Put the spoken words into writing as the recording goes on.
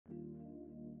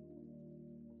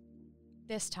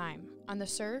This time on the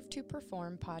Serve to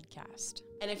Perform podcast.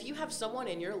 And if you have someone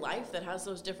in your life that has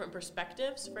those different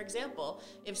perspectives, for example,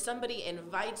 if somebody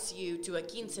invites you to a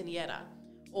quinceañera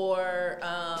or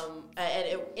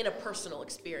in a personal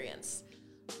experience,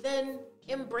 then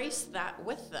embrace that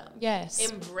with them. Yes.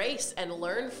 Embrace and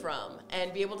learn from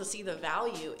and be able to see the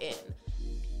value in.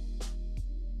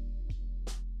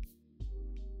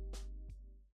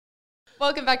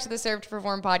 Welcome back to the Serve to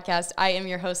Perform podcast. I am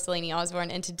your host, Delaney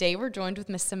Osborne, and today we're joined with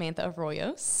Miss Samantha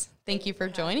Arroyos. Thank you for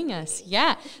joining us.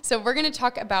 Yeah. So we're going to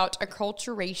talk about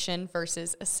acculturation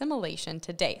versus assimilation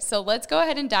today. So let's go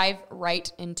ahead and dive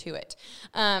right into it.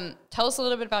 Tell us a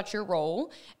little bit about your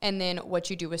role and then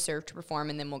what you do with Serve to Perform,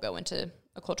 and then we'll go into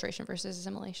acculturation versus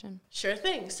assimilation. Sure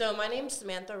thing. So my name's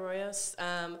Samantha Arroyos.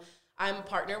 I'm a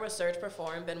partner with Serve to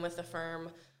Perform, been with the firm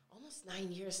almost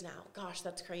 9 years now. Gosh,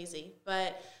 that's crazy.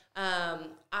 But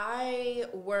I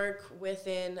work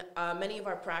within many of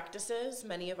our practices,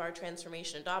 many of our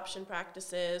transformation adoption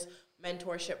practices,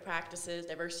 mentorship practices,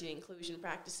 diversity and inclusion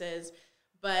practices.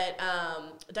 But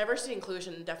diversity and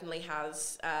inclusion definitely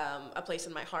has a place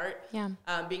in my heart,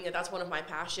 being that that's one of my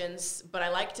passions. But I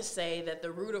like to say that the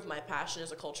root of my passion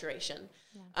is acculturation,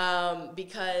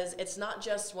 because it's not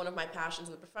just one of my passions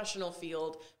in the professional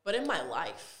field, but in my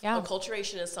life.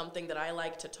 Acculturation is something that I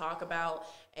like to talk about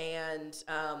and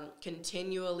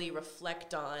continually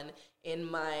reflect on in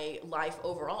my life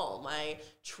overall, my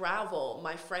travel,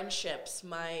 my friendships,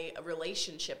 my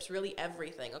relationships, really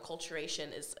everything.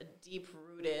 Acculturation is a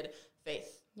deep-rooted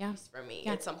faith piece for me.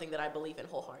 It's something that I believe in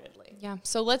wholeheartedly. Yeah.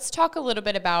 So let's talk a little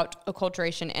bit about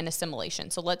acculturation and assimilation.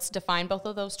 So let's define both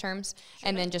of those terms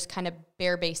and then just kind of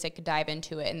bare basic dive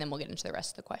into it, and then we'll get into the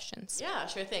rest of the questions. Yeah,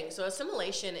 sure thing. So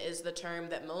assimilation is the term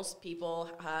that most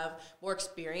people have more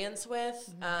experience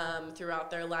with throughout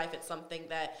their life. It's something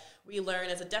that we learn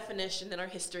as a definition in our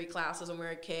history classes when we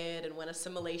were a kid and when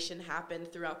assimilation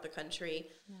happened throughout the country.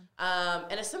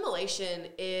 And assimilation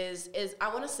is I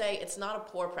want to say it's not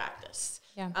a poor practice.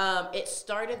 It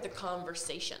started the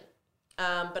conversation.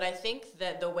 But I think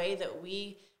that the way that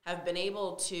we have been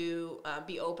able to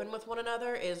be open with one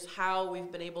another is how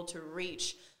we've been able to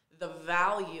reach the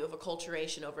value of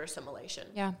acculturation over assimilation.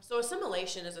 So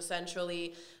assimilation is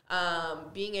essentially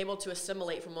being able to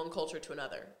assimilate from one culture to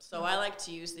another. So I like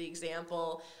to use the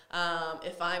example,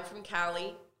 if I'm from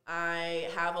Cali, I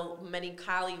have many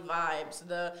Cali vibes,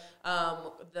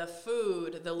 the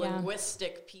food, the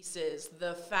linguistic pieces,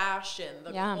 the fashion,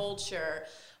 the culture,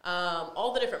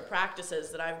 all the different practices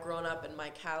that I've grown up in my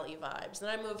Cali vibes. Then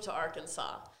I moved to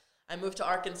Arkansas.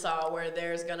 Where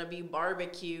there's going to be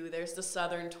barbecue, there's the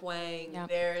Southern twang,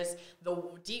 there's the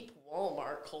deep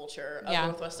Walmart culture of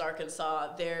Northwest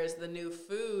Arkansas, there's the new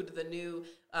food, the new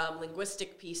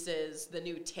linguistic pieces, the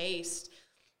new taste.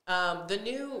 The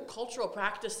new cultural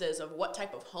practices of what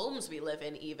type of homes we live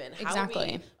in, even how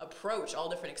we approach all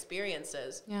different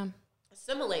experiences.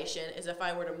 Assimilation is if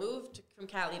I were to move from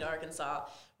Cali to Arkansas,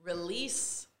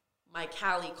 release my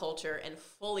Cali culture and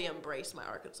fully embrace my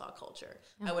Arkansas culture.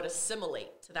 I would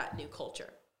assimilate to that new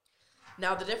culture.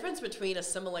 Now, the difference between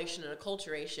assimilation and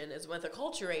acculturation is with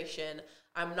acculturation,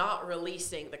 I'm not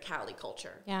releasing the Cali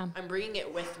culture. I'm bringing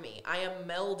it with me. I am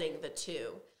melding the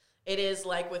two. It is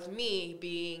like with me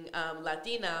being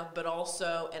Latina, but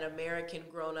also an American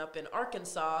grown up in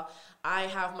Arkansas, I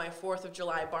have my 4th of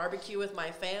July barbecue with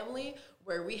my family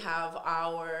where we have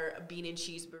our bean and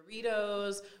cheese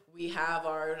burritos, we have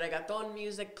our reggaeton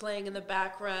music playing in the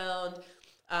background.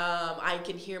 I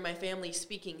can hear my family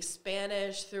speaking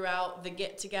Spanish throughout the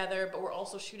get-together, but we're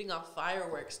also shooting off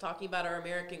fireworks, talking about our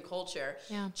American culture,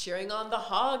 cheering on the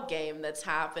hog game that's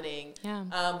happening,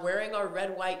 wearing our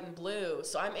red, white, and blue.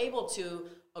 So I'm able to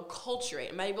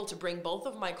acculturate. I'm able to bring both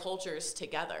of my cultures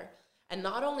together and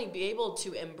not only be able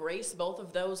to embrace both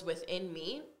of those within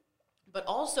me, but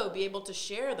also be able to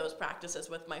share those practices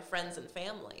with my friends and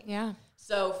family.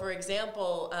 So, for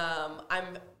example,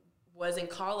 was in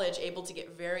college able to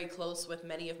get very close with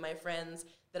many of my friends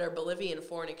that are Bolivian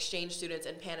foreign exchange students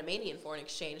and Panamanian foreign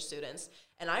exchange students.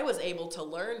 And I was able to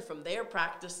learn from their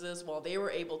practices while they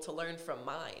were able to learn from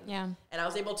mine. And I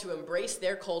was able to embrace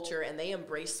their culture and they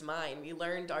embraced mine. We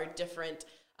learned our different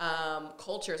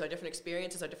cultures, our different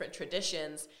experiences, our different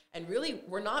traditions, and really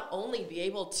we're not only be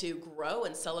able to grow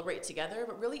and celebrate together,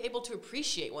 but really able to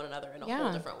appreciate one another in a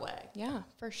whole different way.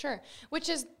 For sure. Which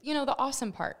is, the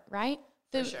awesome part, right?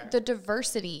 The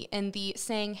diversity and the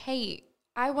saying, hey,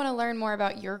 I want to learn more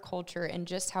about your culture and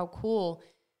just how cool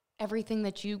everything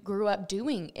that you grew up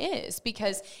doing is.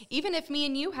 Because even if me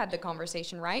and you had the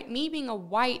conversation, right? Me being a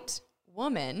white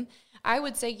woman, I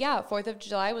would say, 4th of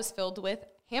July was filled with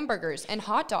hamburgers and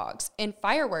hot dogs and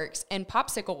fireworks and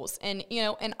popsicles and, you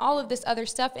know, and all of this other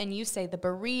stuff. And you say the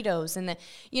burritos and the,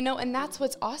 you know, and that's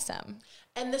what's awesome.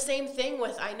 And the same thing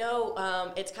with, I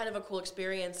know it's kind of a cool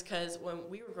experience because when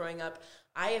we were growing up,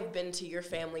 I have been to your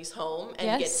family's home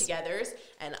and get-togethers,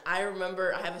 and I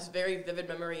remember I have this very vivid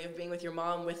memory of being with your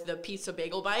mom with the pizza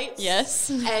bagel bites. Yes.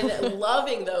 And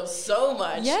loving those so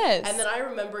much. Yes. And then I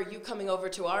remember you coming over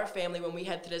to our family when we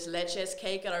had tres leches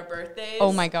cake at our birthdays.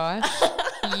 Oh my gosh.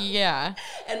 Yeah.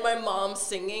 And my mom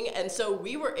singing, and so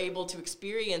we were able to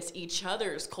experience each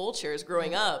other's cultures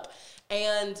growing up.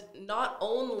 And not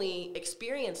only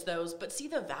experience those, but see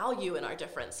the value in our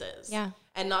differences. Yeah.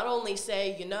 And not only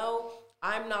say, you know,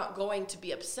 I'm not going to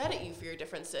be upset at you for your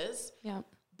differences. Yeah.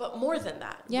 But more than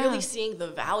that, really seeing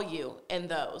the value in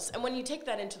those. And when you take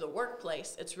that into the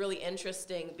workplace, it's really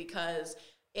interesting because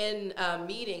in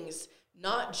meetings,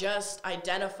 not just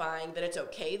identifying that it's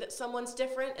okay that someone's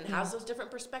different and has those different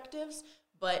perspectives,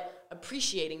 but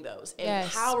appreciating those,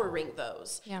 empowering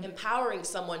those, empowering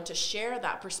someone to share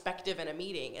that perspective in a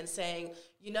meeting and saying,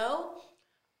 you know,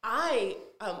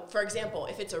 for example,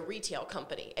 if it's a retail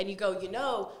company and you go, you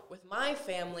know, with my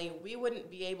family, we wouldn't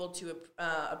be able to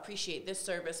appreciate this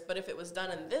service, but if it was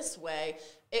done in this way,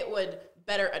 it would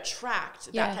better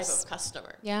attract that type of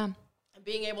customer. Yeah.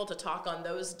 Being able to talk on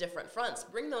those different fronts,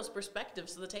 bring those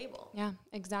perspectives to the table. Yeah,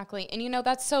 exactly. And you know,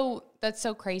 that's so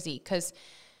crazy because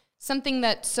something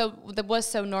that was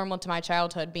so normal to my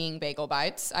childhood being bagel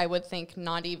bites, I would think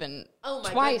not even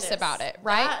twice about it,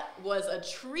 right? That was a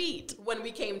treat when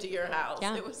we came to your house.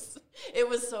 Yeah. It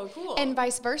was so cool. And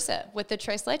vice versa with the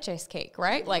tres leches cake,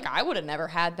 right? Mm-hmm. Like I would have never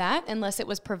had that unless it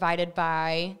was provided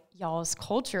by y'all's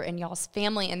culture and y'all's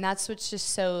family. And that's what's just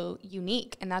so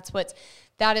unique. And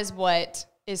that is what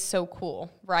is so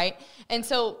cool, right? And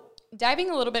so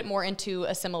diving a little bit more into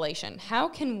assimilation, how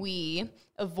can we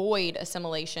avoid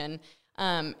assimilation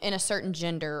in a certain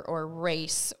gender or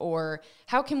race, or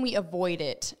how can we avoid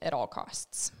it at all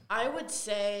costs? I would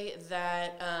say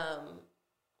that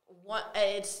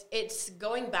it's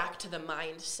going back to the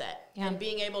mindset and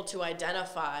being able to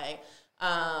identify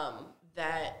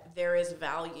that there is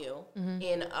value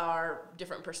in our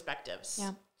different perspectives.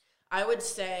 Yeah. I would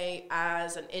say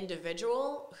as an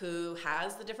individual who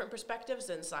has the different perspectives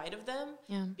inside of them,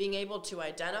 being able to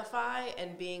identify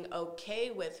and being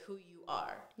okay with who you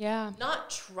are. Yeah. Not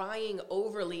trying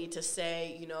overly to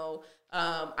say, you know,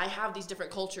 I have these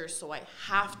different cultures, so I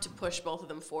have to push both of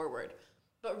them forward.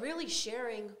 But really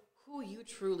sharing who you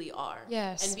truly are.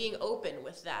 Yes. And being open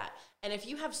with that. And if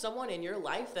you have someone in your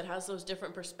life that has those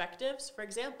different perspectives, for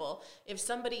example, if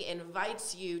somebody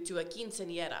invites you to a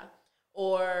quinceañera,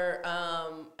 or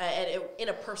in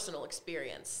a personal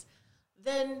experience,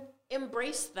 then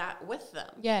embrace that with them.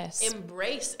 Yes.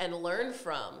 Embrace and learn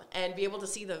from and be able to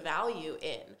see the value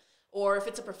in. Or if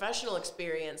it's a professional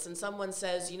experience and someone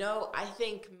says, you know, I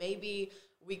think maybe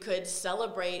we could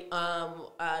celebrate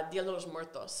Dia de los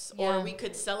Muertos, or we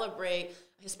could celebrate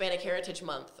Hispanic Heritage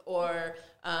Month, or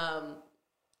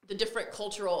the different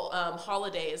cultural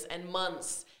holidays and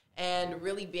months, and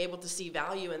really be able to see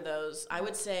value in those. I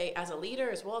would say as a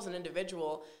leader as well as an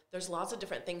individual, there's lots of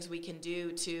different things we can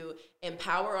do to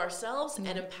empower ourselves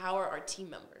and empower our team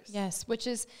members. Yes, which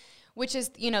is,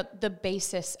 you know, the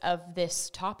basis of this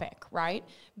topic, right?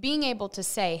 Being able to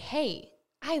say, hey,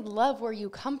 I love where you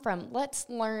come from. Let's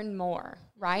learn more,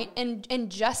 right? And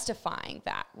justifying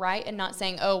that, right? And not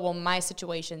saying, oh, well, my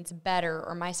situation's better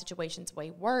or my situation's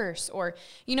way worse, or,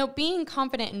 you know, being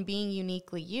confident in being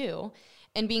uniquely you.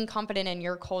 And being confident in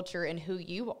your culture and who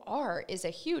you are is a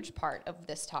huge part of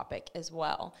this topic as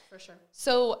well. For sure.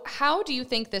 So how do you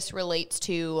think this relates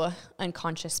to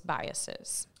unconscious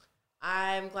biases?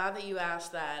 I'm glad that you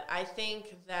asked that. I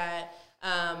think that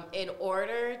in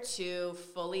order to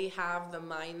fully have the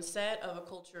mindset of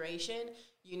acculturation,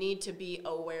 you need to be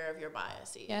aware of your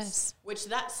biases. Yes. Which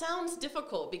that sounds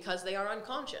difficult because they are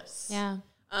unconscious. Yeah.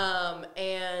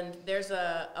 And there's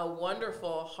a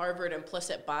wonderful Harvard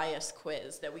implicit bias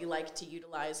quiz that we like to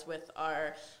utilize with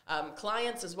our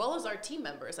clients as well as our team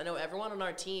members. I know everyone on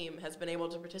our team has been able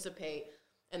to participate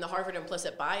in the Harvard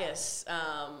implicit bias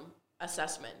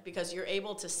assessment because you're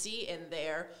able to see in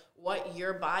there what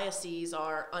your biases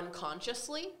are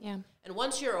unconsciously. Yeah. And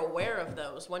once you're aware of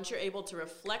those, once you're able to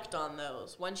reflect on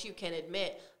those, once you can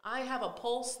admit, I have a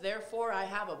pulse, therefore I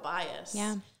have a bias.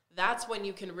 Yeah. That's when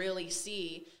you can really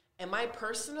see, am I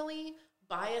personally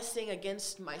biasing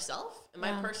against myself? Am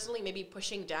I personally maybe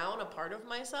pushing down a part of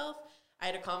myself? I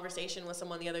had a conversation with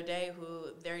someone the other day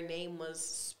who their name was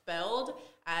spelled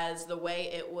as the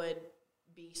way it would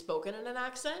be spoken in an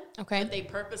accent. Okay. But they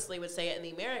purposely would say it in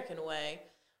the American way.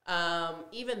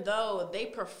 even though they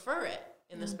prefer it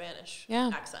in the Spanish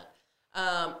accent.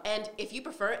 And if you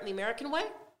prefer it in the American way,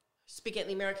 speak it in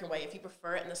the American way. If you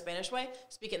prefer it in the Spanish way,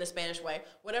 speak it in the Spanish way.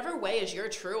 Whatever way is your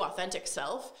true, authentic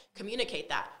self, communicate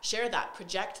that, share that,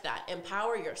 project that,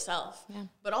 empower yourself.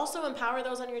 But also empower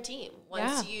those on your team.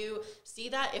 Once you see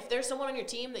that, if there's someone on your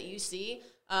team that you see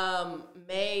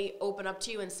may open up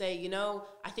to you and say, you know,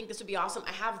 I think this would be awesome.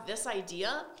 I have this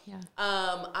idea.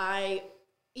 I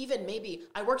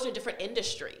worked in a different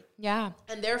industry.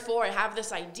 And therefore I have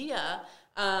this idea.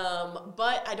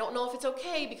 But I don't know if it's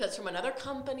okay because it's from another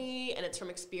company and it's from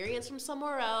experience from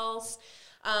somewhere else.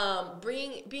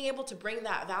 Being able to bring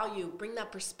that value, bring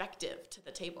that perspective to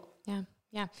the table.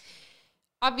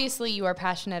 Obviously, you are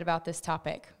passionate about this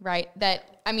topic, right?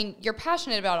 You're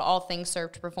passionate about all things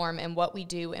Serve to Perform and what we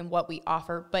do and what we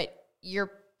offer, but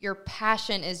your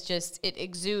passion is just, it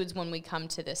exudes when we come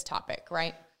to this topic,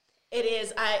 right? It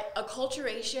is.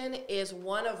 Acculturation is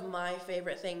one of my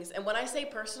favorite things. And when I say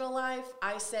personal life,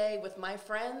 I say with my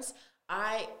friends,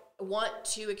 I want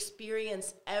to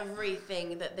experience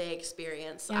everything that they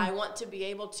experience. I want to be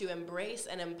able to embrace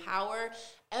and empower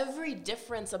every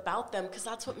difference about them because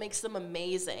that's what makes them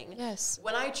amazing.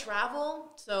 When I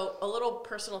travel, so a little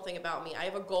personal thing about me, I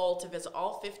have a goal to visit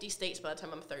all 50 states by the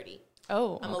time I'm 30. I'm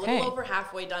a little over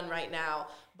halfway done right now.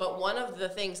 But one of the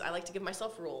things, I like to give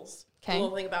myself rules. A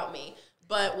little thing about me.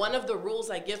 But one of the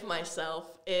rules I give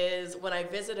myself is when I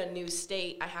visit a new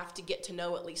state, I have to get to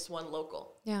know at least one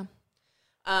local.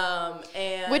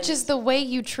 And which is the way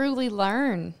you truly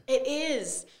learn. It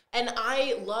is. And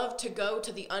I love to go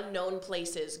to the unknown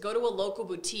places, go to a local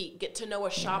boutique, get to know a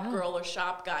shop girl or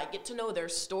shop guy, get to know their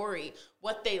story,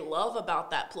 what they love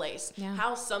about that place,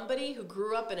 how somebody who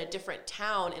grew up in a different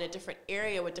town, in a different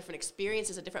area with different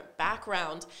experiences, a different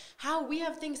background, how we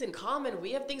have things in common,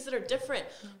 we have things that are different,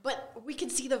 but we can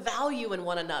see the value in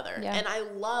one another. And I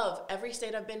love every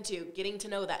state I've been to, getting to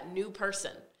know that new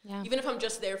person. Even if I'm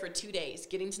just there for 2 days,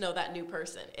 getting to know that new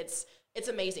person. It's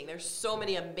amazing. There's so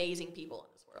many amazing people in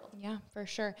this world. Yeah, for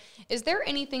sure. Is there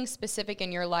anything specific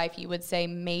in your life you would say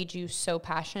made you so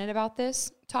passionate about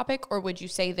this topic? Or would you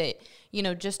say that, you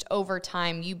know, just over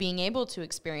time, you being able to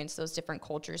experience those different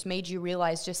cultures made you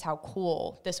realize just how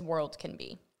cool this world can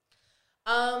be?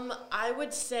 I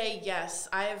would say yes.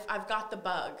 I've got the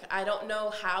bug. I don't know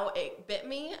how it bit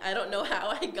me. I don't know how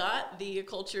I got the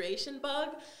acculturation bug.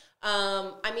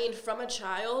 From a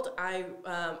child,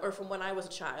 from when I was a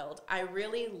child, I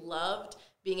really loved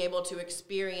being able to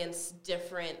experience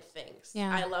different things.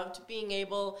 I loved being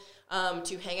able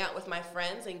to hang out with my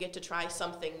friends and get to try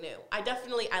something new. I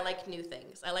like new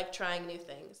things. I like trying new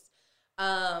things.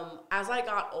 As I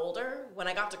got older, when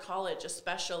I got to college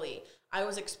especially, I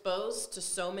was exposed to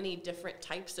so many different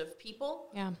types of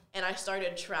people. And I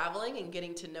started traveling and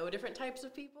getting to know different types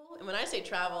of people. And when I say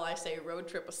travel, I say road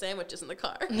trip with sandwiches in the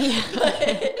car. But,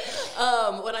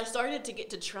 when I started to get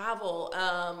to travel,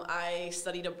 I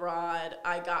studied abroad.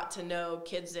 I got to know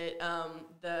kids at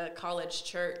the college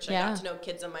church. I got to know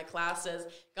kids in my classes,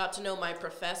 got to know my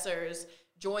professors,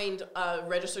 joined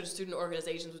registered student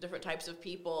organizations with different types of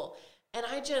people. And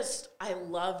I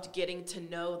loved getting to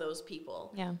know those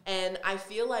people. And I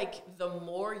feel like the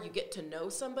more you get to know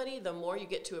somebody, the more you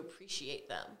get to appreciate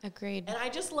them. Agreed. And I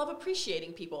just love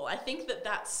appreciating people. I think that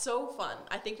that's so fun.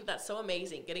 I think that that's so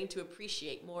amazing, getting to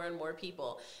appreciate more and more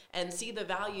people and see the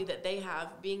value that they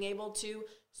have, being able to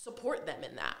support them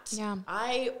in that.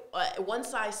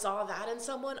 Once I saw that in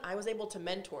someone, I was able to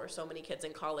mentor so many kids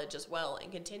in college as well,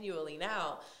 and continually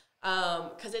now.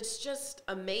 Because it's just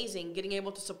amazing getting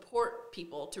able to support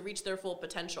people to reach their full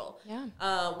potential.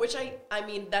 Which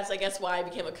that's, I guess, why I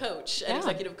became a coach, an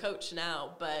executive coach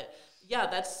now. But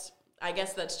I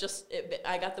guess that's just it.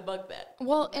 I got the bug bit.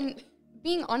 Well, and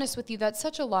being honest with you, that's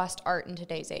such a lost art in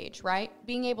today's age, right?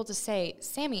 Being able to say,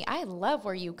 Sammy, I love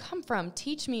where you come from.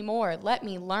 Teach me more. Let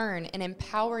me learn. And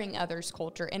empowering others'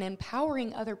 culture and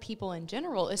empowering other people in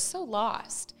general is so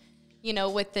lost. You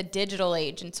know, with the digital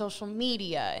age and social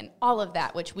media and all of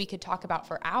that, which we could talk about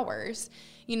for hours,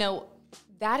 you know,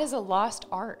 that is a lost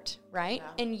art, right?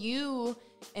 And you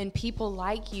and people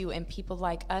like you and people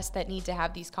like us that need to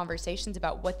have these conversations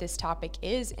about what this topic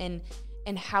is and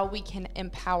how we can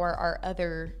empower our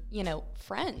other, you know,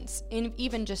 friends. And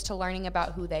even just to learning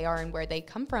about who they are and where they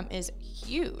come from is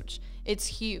huge. It's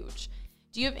huge.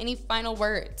 Do you have any final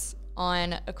words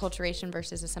on acculturation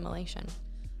versus assimilation?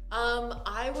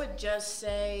 I would just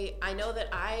say, I know that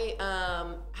I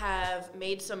have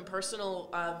made some personal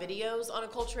videos on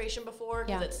acculturation before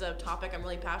because it's a topic I'm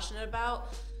really passionate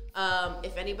about.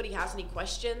 If anybody has any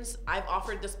questions, I've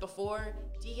offered this before.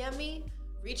 DM me,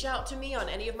 reach out to me on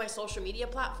any of my social media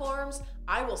platforms.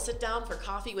 I will sit down for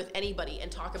coffee with anybody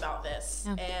and talk about this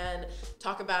and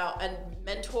talk about and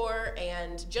mentor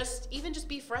and just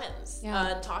be friends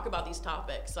and talk about these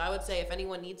topics. So I would say if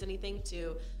anyone needs anything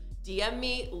to DM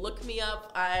me, look me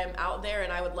up. I'm out there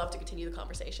and I would love to continue the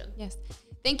conversation. Yes.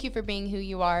 Thank you for being who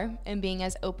you are and being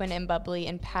as open and bubbly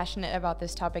and passionate about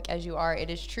this topic as you are. It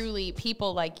is truly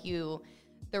people like you,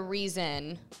 the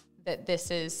reason that this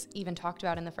is even talked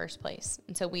about in the first place.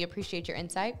 And so we appreciate your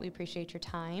insight, we appreciate your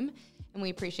time, and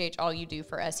we appreciate all you do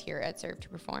for us here at Serve to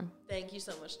Perform. Thank you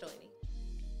so much, Delaney.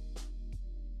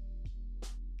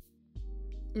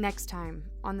 Next time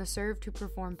on the Serve to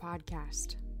Perform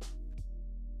podcast.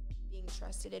 Being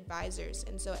trusted advisors.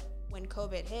 And so when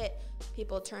COVID hit,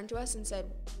 people turned to us and said,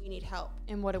 we need help.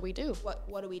 And what do we do?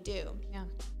 What do we do? Yeah.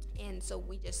 And so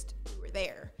we were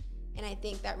there. And I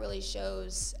think that really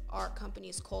shows our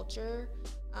company's culture,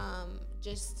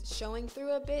 just showing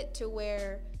through a bit to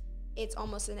where it's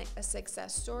almost a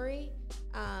success story.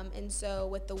 And so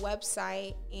with the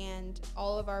website and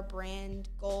all of our brand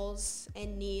goals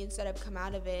and needs that have come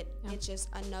out of it, it's just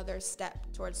another step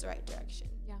towards the right direction.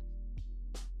 Yeah.